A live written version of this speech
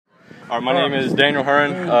All right, my name is Daniel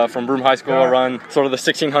Hurren from Broome High School. I run sort of the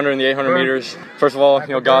 1600 and the 800 meters. First of all,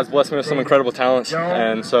 God's blessed me with some incredible talents,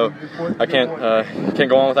 and so I can't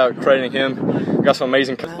go on without crediting Him. Got some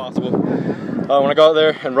amazing cuts possible. When I go out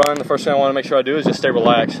there and run, the first thing I want to make sure I do is just stay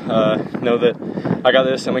relaxed. Know that I got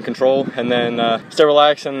this, I'm in control, and then stay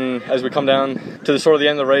relaxed. And as we come down to the end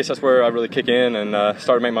of the race, that's where I really kick in and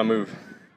start to make my move.